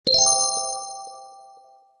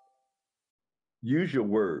Use your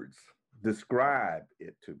words. Describe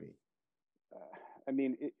it to me. I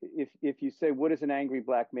mean, if you say, what does an angry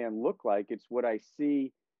black man look like? It's what I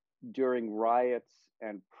see during riots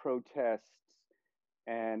and protests,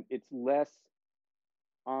 and it's less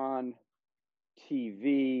on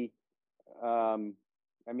TV. Um,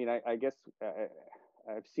 I mean, I guess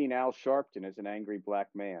I've seen Al Sharpton as an angry black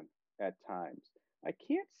man at times. I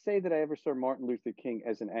can't say that I ever saw Martin Luther King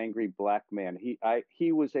as an angry black man.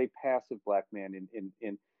 He was a passive black man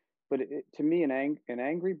but to me, an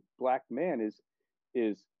angry black man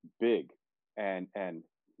is big and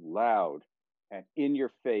loud and in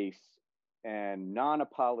your face and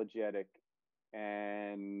non-apologetic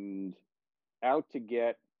and out to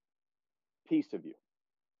get piece of you.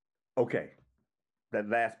 Okay, that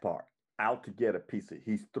last part. Out to get a piece of.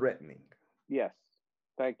 He's threatening. Yes,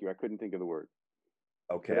 thank you. I couldn't think of the word.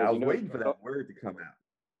 Okay, But I as you was know, waiting for that word to come out.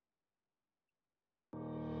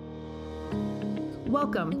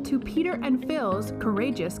 Welcome to Peter and Phil's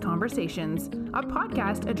Courageous Conversations, a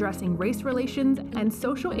podcast addressing race relations and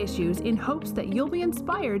social issues in hopes that you'll be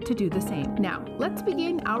inspired to do the same. Now, let's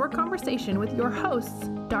begin our conversation with your hosts,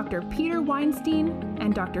 Dr. Peter Weinstein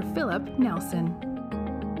and Dr. Philip Nelson.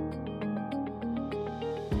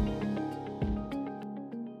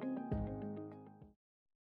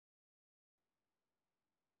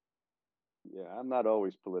 Yeah, I'm not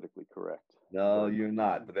always politically correct. No, you're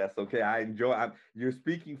not, but that's okay. I enjoy. You're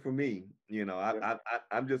speaking for me. You know,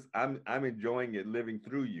 I'm enjoying it, living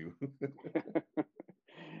through you.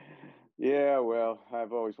 Yeah, well,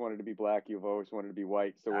 I've always wanted to be black. You've always wanted to be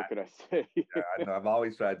white. So what could I say? I know I've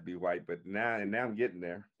always tried to be white, but now I'm getting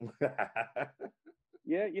there.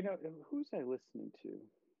 Yeah, who's I listening to?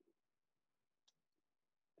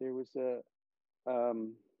 There was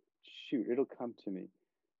shoot, it'll come to me.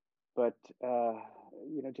 But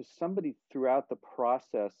just somebody throughout the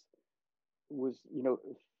process was,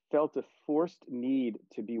 felt a forced need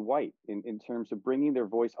to be white in terms of bringing their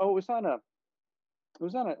voice. Oh, it was on a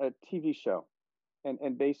TV show,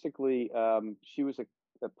 and basically she was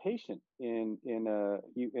a patient in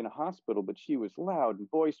a hospital, but she was loud and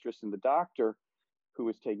boisterous, and the doctor who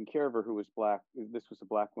was taking care of her, who was black, this was a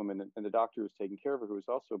black woman, and the doctor who was taking care of her, who was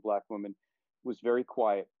also a black woman, was very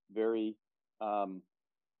quiet, very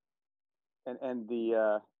and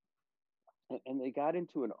they got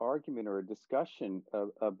into an argument or a discussion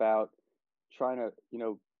about trying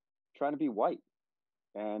to be white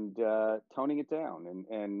and toning it down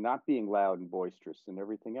and not being loud and boisterous and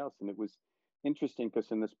everything else. And it was interesting because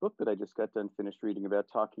in this book that I just got done finished reading about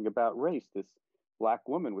talking about race, this black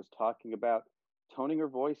woman was talking about toning her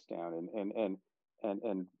voice down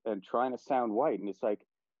and trying to sound white. And it's like,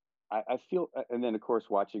 I feel, and then of course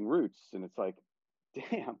watching Roots, and it's like,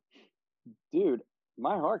 damn, dude,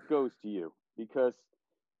 my heart goes to you because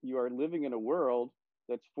you are living in a world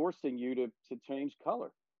that's forcing you to change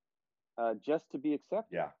color just to be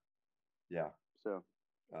accepted. Yeah. So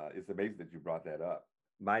it's amazing that you brought that up.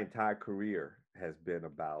 My entire career has been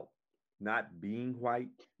about not being white,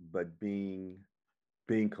 but being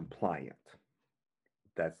compliant.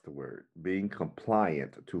 That's the word. Being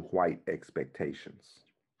compliant to white expectations.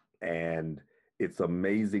 And it's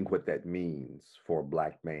amazing what that means for a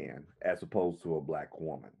black man as opposed to a black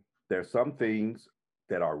woman. There's some things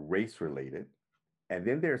that are race related, and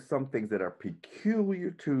then there's some things that are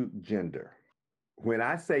peculiar to gender. When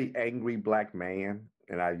I say angry black man,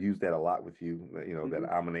 and I use that a lot with you, that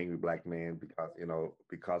I'm an angry black man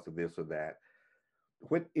because of this or that.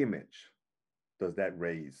 What image does that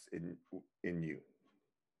raise in you?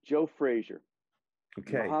 Joe Frazier,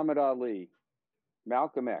 okay, Muhammad Ali,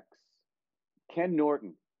 Malcolm X, Ken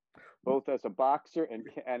Norton, both as a boxer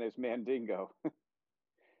and as Mandingo.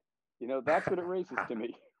 That's what it raises to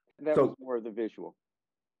me. That was more of the visual.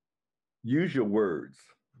 Use your words.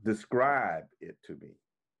 Describe it to me.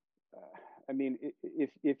 I mean,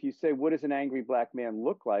 if you say, what does an angry black man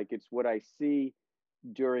look like? It's what I see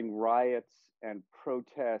during riots and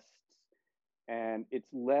protests, and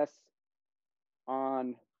it's less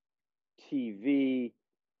on TV.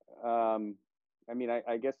 I mean,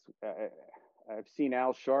 I guess I've seen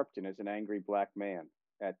Al Sharpton as an angry black man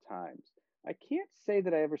at times. I can't say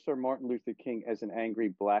that I ever saw Martin Luther King as an angry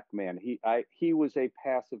black man. He was a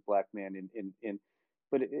passive black man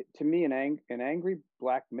but to me, an angry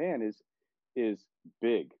black man is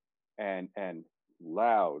big and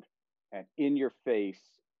loud and in your face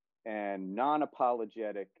and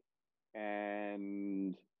non-apologetic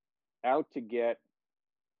and out to get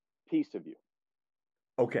piece of you.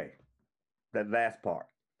 Okay, that last part,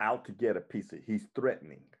 out to get a piece of. He's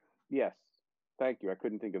threatening. Yes, thank you. I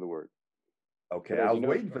couldn't think of the word. Okay, I was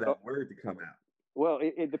waiting for that word to come out. Well,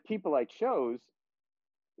 the people I chose,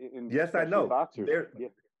 Yes, I especially know. boxers,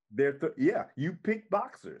 yeah. Yeah, you picked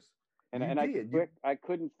boxers. And You and did. I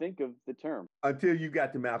couldn't think of the term. Until you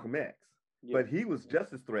got to Malcolm X. Yeah. But he was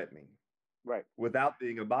just as threatening. Right. Without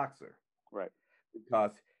being a boxer. Right.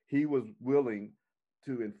 Because he was willing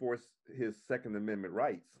to enforce his Second Amendment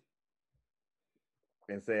rights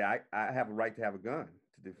and say, I have a right to have a gun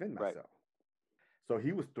to defend myself. Right. So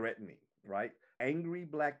he was threatening, right? Angry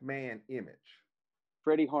black man image.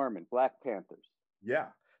 Freddie Harmon, Black Panthers. Yeah.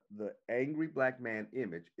 The angry black man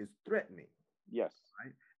image is threatening. Yes.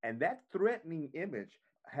 Right? And that threatening image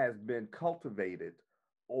has been cultivated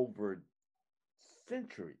over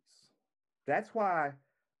centuries. That's why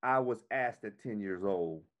I was asked at 10 years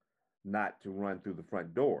old not to run through the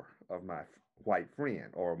front door of my white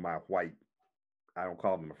friend or my white, I don't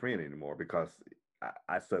call them a friend anymore because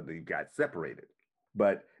I suddenly got separated.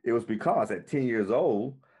 But it was because at 10 years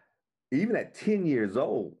old, even at 10 years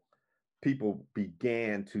old, people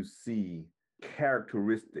began to see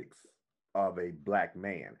characteristics of a black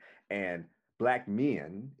man. And black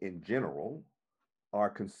men in general are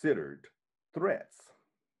considered threats.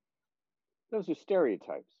 Those are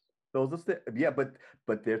stereotypes. Those are,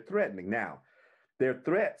 but they're threatening. Now, they're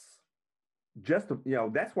threats. Just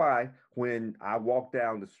that's why when I walk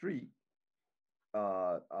down the street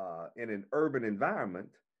in an urban environment,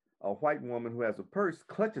 a white woman who has a purse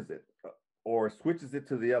clutches it or switches it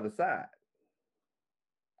to the other side.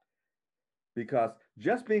 Because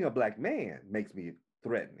just being a black man makes me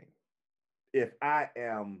threatening. If I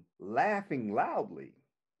am laughing loudly,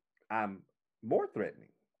 I'm more threatening.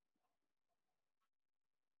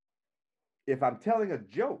 If I'm telling a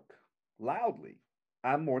joke loudly,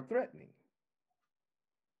 I'm more threatening.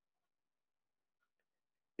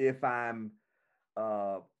 If I'm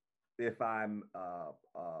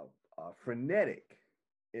frenetic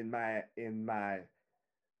in my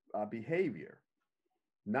behavior,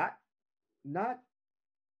 not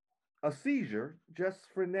a seizure, just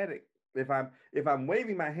frenetic. If I'm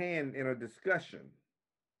waving my hand in a discussion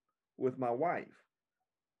with my wife,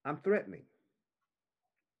 I'm threatening.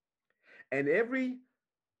 And every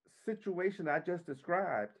situation I just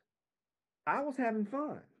described, I was having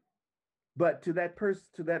fun. But to that person,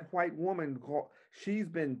 to that white woman, she's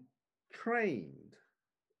been trained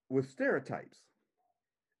with stereotypes.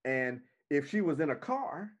 And if she was in a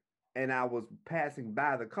car and I was passing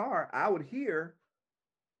by the car, I would hear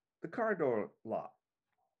the car door lock.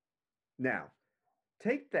 Now,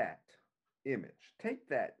 take that image, take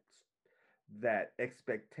that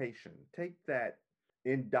expectation, take that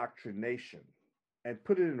indoctrination and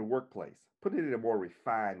put it in a workplace, put it in a more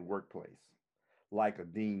refined workplace, like a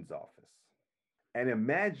dean's office. And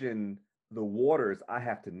imagine the waters I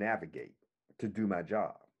have to navigate to do my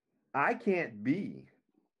job. I can't be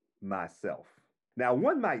myself. Now,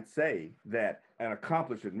 one might say that an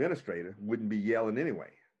accomplished administrator wouldn't be yelling anyway.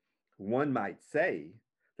 One might say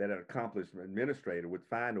that an accomplished administrator would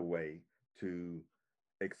find a way to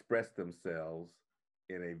express themselves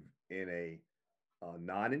in a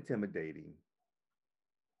non-intimidating,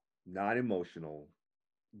 non-emotional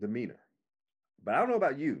demeanor. But I don't know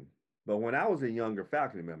about you, but when I was a younger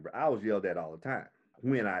faculty member, I was yelled at all the time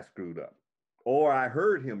when I screwed up. Or I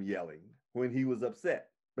heard him yelling when he was upset.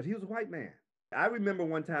 But he was a white man. I remember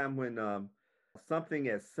one time when something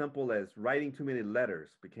as simple as writing too many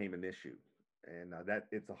letters became an issue. And that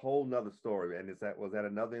it's a whole nother story. And was at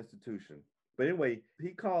another institution. But anyway, he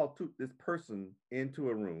called this person into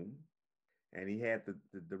a room and he had the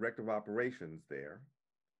director of operations there.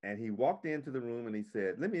 And he walked into the room and he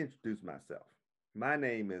said, "Let me introduce myself. My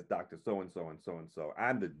name is Dr. So-and-so and so-and-so.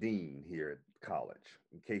 I'm the dean here at college,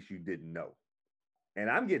 in case you didn't know. And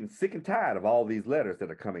I'm getting sick and tired of all these letters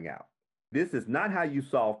that are coming out. This is not how you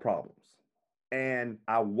solve problems." And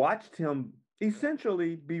I watched him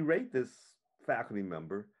essentially berate this faculty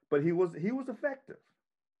member, but he was effective.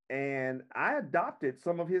 And I adopted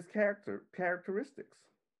some of his characteristics,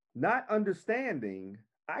 not understanding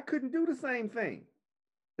I couldn't do the same thing.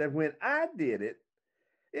 That when I did it,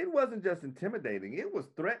 it wasn't just intimidating, it was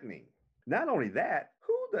threatening. Not only that,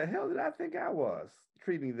 who the hell did I think I was,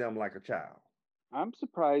 treating them like a child? I'm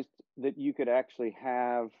surprised that you could actually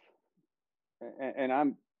have, and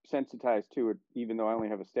I'm sensitized to it, even though I only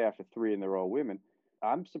have a staff of 3 and they're all women.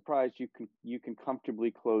 I'm surprised you can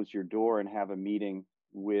comfortably close your door and have a meeting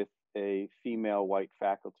with a female white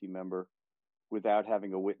faculty member without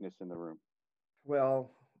having a witness in the room.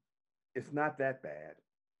 Well, it's not that bad.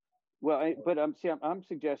 Well, but I'm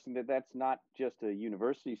suggesting that that's not just a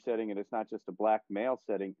university setting and it's not just a black male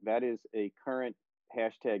setting. That is a current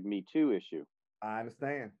 #MeToo issue. I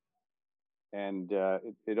understand. and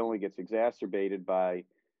it only gets exacerbated by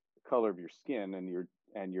the color of your skin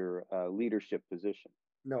and your leadership position.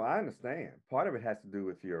 No, I understand. Part of it has to do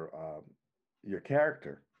with your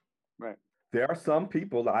character. Right. There are some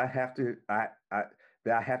people that I have to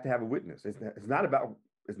have a witness. It's not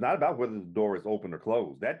about whether the door is open or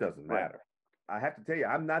closed. That doesn't matter. Right. I have to tell you,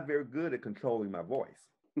 I'm not very good at controlling my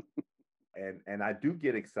voice, and I do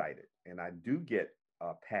get excited and I do get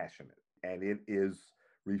passionate, and it is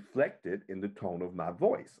reflected in the tone of my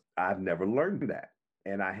voice. I've never learned that,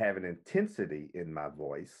 and I have an intensity in my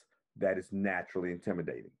voice that is naturally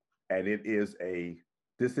intimidating, and it is a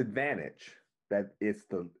disadvantage. That it's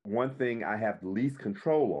the one thing I have the least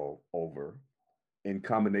control over, in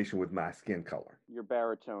combination with my skin color. Your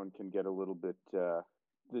baritone can get a little bit,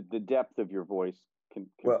 the depth of your voice can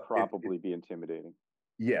probably be intimidating.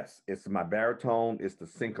 Yes, it's my baritone. It's the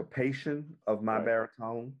syncopation of my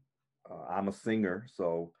baritone. I'm a singer,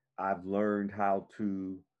 so I've learned how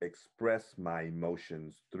to express my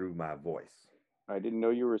emotions through my voice. I didn't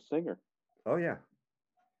know you were a singer. Oh, yeah,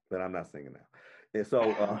 but I'm not singing now. And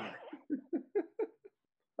so...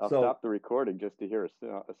 I'll stop the recording just to hear a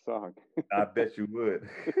song. I bet you would.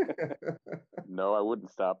 No, I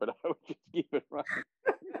wouldn't stop it. I would just keep it running.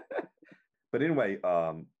 But anyway,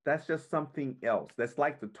 that's just something else. That's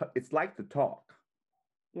like it's like the talk.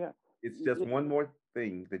 Yeah. It's just one more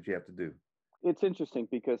thing that you have to do. It's interesting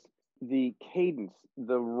because the cadence,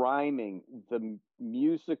 the rhyming, the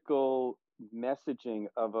musical messaging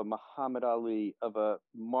of a Muhammad Ali, of a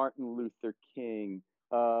Martin Luther King,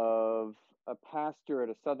 of a pastor at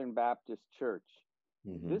a Southern Baptist church.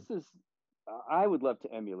 Mm-hmm. This is, I would love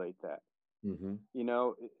to emulate that. Mm-hmm. You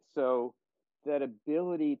know, so that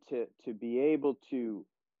ability to be able to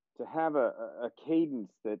have a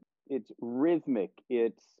cadence that it's rhythmic,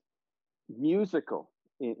 it's musical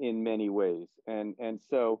in many ways, and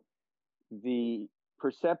so the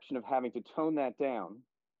perception of having to tone that down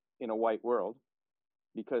in a white world,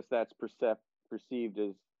 because that's perceived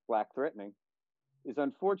as Black threatening, is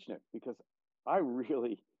unfortunate, because I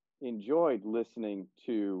really enjoyed listening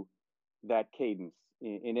to that cadence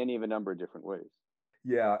in any of a number of different ways.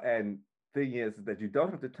 Yeah, and thing is that you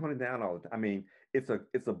don't have to tone it down all the time. I mean, it's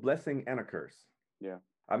a blessing and a curse. Yeah.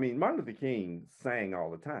 I mean, Martin Luther King sang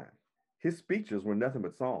all the time. His speeches were nothing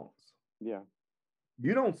but songs. Yeah.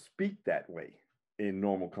 You don't speak that way in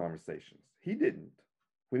normal conversations. He didn't.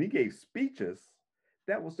 When he gave speeches,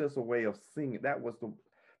 that was just a way of singing. That was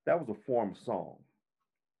a form of song.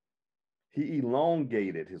 He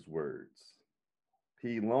elongated his words.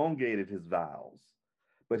 He elongated his vowels,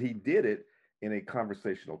 but he did it in a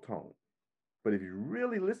conversational tone. But if you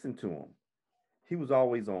really listen to him, he was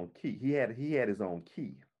always on key. He had his own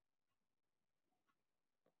key.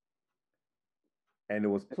 And it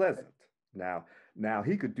was pleasant. Now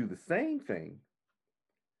he could do the same thing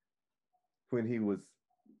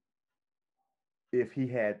if he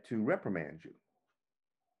had to reprimand you.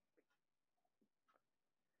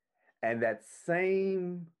 And that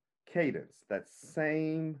same cadence, that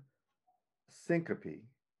same syncope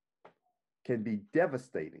can be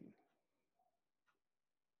devastating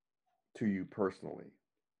to you personally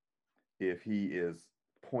if he is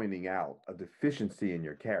pointing out a deficiency in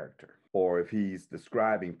your character, or if he's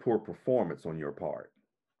describing poor performance on your part,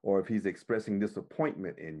 or if he's expressing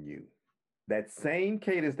disappointment in you. That same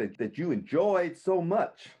cadence that you enjoyed so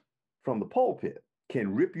much from the pulpit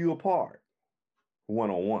can rip you apart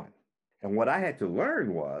one-on-one. And what I had to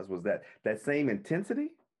learn was that same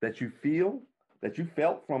intensity that you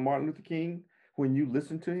felt from Martin Luther King when you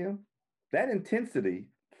listened to him, that intensity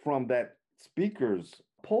from that speaker's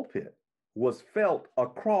pulpit was felt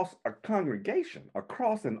across a congregation,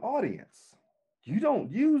 across an audience. You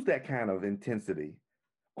don't use that kind of intensity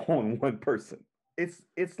on one person.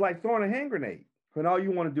 It's like throwing a hand grenade when all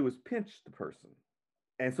you want to do is pinch the person.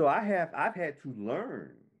 And so I've had to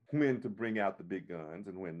learn when to bring out the big guns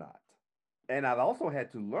and when not. And I've also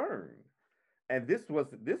had to learn, and this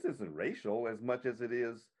isn't racial as much as it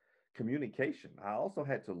is communication. I also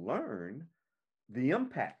had to learn the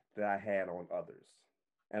impact that I had on others.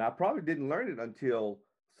 And I probably didn't learn it until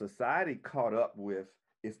society caught up with,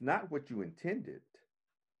 it's not what you intended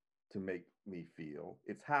to make me feel,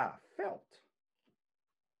 it's how I felt.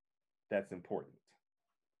 That's important.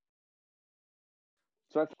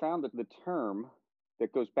 So I found that the term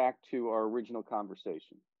that goes back to our original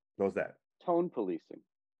conversation. What's that? Tone policing.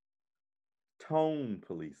 Tone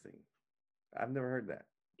policing. I've never heard that.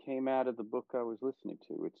 Came out of the book I was listening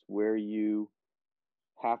to. It's where you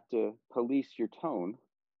have to police your tone.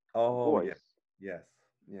 Voice, yes,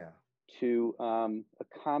 yeah. To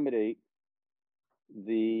accommodate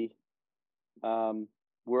the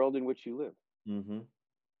world in which you live. Mm-hmm.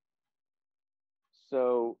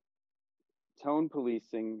 So tone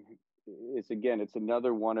policing is, again, it's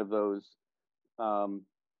another one of those um,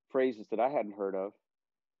 phrases that I hadn't heard of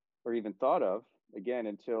or even thought of, again,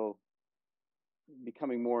 until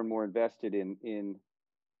becoming more and more invested in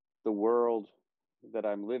the world that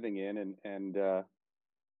I'm living in, and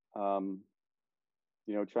um,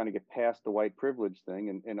 trying to get past the white privilege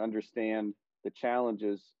thing and understand the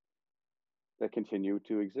challenges that continue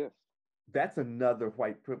to exist. That's another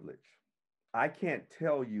white privilege. I can't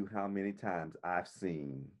tell you how many times I've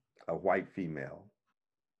seen a white female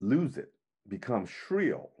lose it, become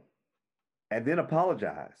shrill, and then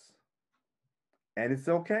apologize. And it's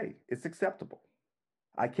okay, it's acceptable.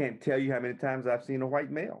 I can't tell you how many times I've seen a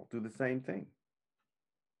white male do the same thing,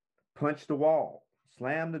 punch the wall,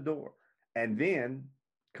 slam the door, and then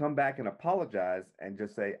come back and apologize and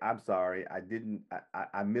just say, I'm sorry,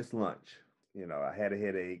 I missed lunch. I had a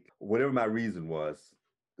headache, whatever my reason was.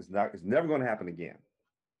 It's never going to happen again.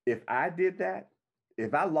 If I did that,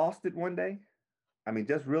 if I lost it one day, I mean,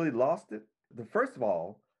 just really lost it. First of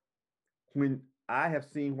all, when I have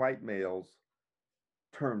seen white males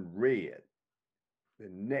turn red, the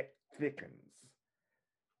neck thickens,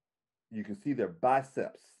 you can see their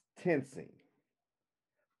biceps tensing,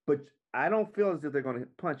 but I don't feel as if they're going to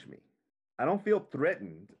punch me. I don't feel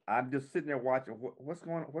threatened. I'm just sitting there watching. What's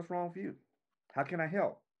wrong with you? How can I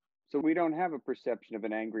help? So we don't have a perception of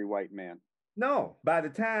an angry white man. No. By the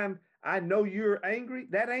time I know you're angry,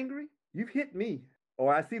 you've hit me,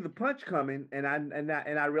 or I see the punch coming, and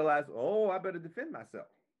I realize, oh, I better defend myself.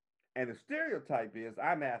 And the stereotype is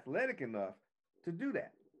I'm athletic enough to do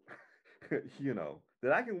that.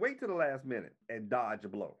 That I can wait till the last minute and dodge a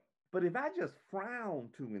blow. But if I just frown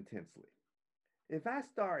too intensely, if I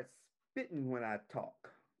start spitting when I talk,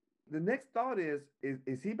 the next thought is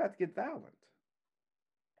he about to get violent?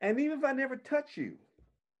 And even if I never touch you,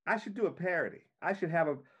 I should do a parody. I should have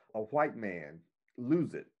a white man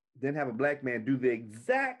lose it, then have a black man do the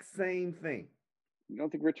exact same thing. You don't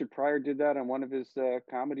think Richard Pryor did that on one of his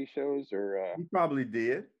comedy shows, or he probably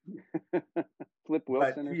did. Flip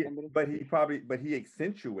Wilson or somebody? But he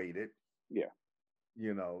accentuated. Yeah.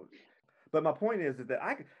 But my point is that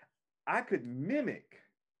I could mimic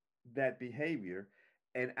that behavior,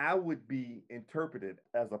 and I would be interpreted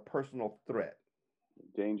as a personal threat.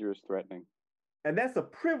 Dangerous, threatening. And that's a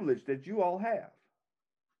privilege that you all have.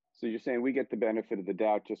 So you're saying we get the benefit of the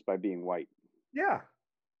doubt just by being white? Yeah.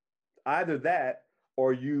 Either that,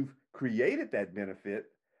 or you've created that benefit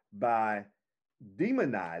by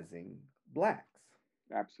demonizing blacks.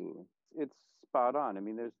 Absolutely. It's spot on. I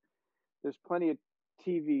mean, there's plenty of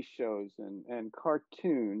TV shows and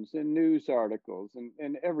cartoons and news articles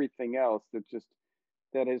and everything else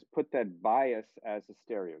that has put that bias as a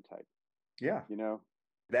stereotype. Yeah.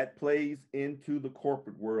 That plays into the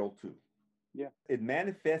corporate world too. Yeah. It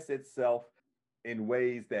manifests itself in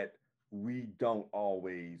ways that we don't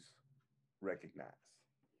always recognize.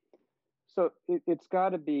 So it's got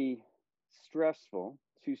to be stressful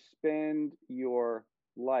to spend your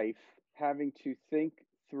life having to think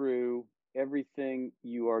through everything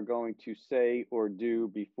you are going to say or do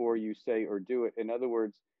before you say or do it. In other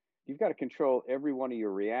words, you've got to control every one of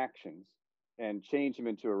your reactions and change them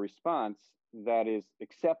into a response that is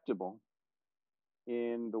acceptable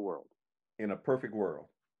in the world. In a perfect world.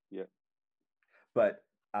 Yeah. But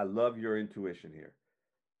I love your intuition here.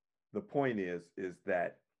 The point is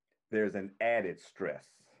that there's an added stress.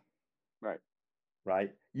 Right.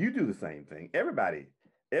 Right? You do the same thing.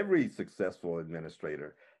 Every successful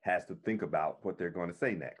administrator has to think about what they're going to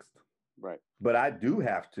say next. Right. But I do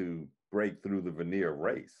have to break through the veneer of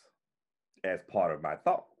race as part of my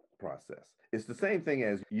thought process. It's the same thing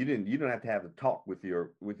as you don't have to have a talk with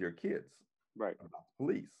your kids. Right. About the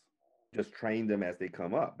police. Just train them as they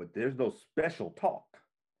come up. But there's no special talk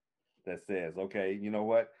that says, okay, you know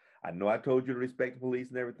what? I know I told you to respect the police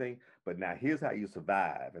and everything, but now here's how you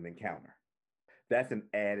survive an encounter. That's an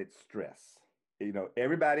added stress.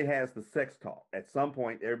 Everybody has the sex talk. At some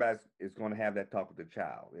point, everybody is going to have that talk with the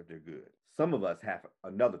child if they're good. Some of us have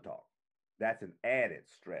another talk. That's an added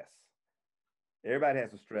stress. Everybody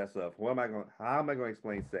has the stress of how am I going to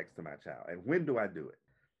explain sex to my child? And when do I do it?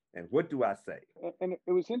 And what do I say? And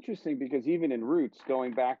it was interesting because even in Roots,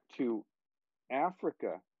 going back to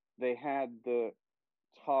Africa, they had the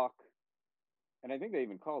talk, and I think they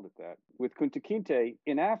even called it that, with Kunta Kinte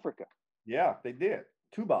in Africa. Yeah, they did.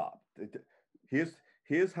 Tubob.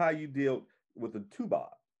 Here's how you deal with a tubob.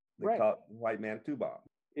 They call it white man tubob.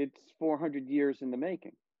 It's 400 years in the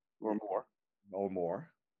making, or more. Or more.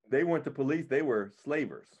 They weren't the police. They were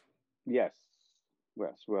slavers. Yes.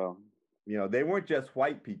 Yes. Well, You know, they weren't just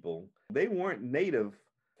white people. They weren't native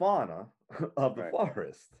fauna of the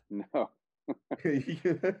forest. No.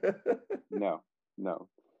 No.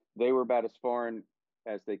 They were about as foreign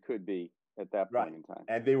as they could be at that point in time.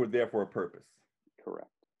 And they were there for a purpose. Correct.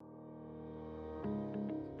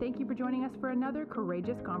 Thank you for joining us for another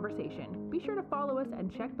courageous conversation. Be sure to follow us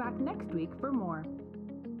and check back next week for more.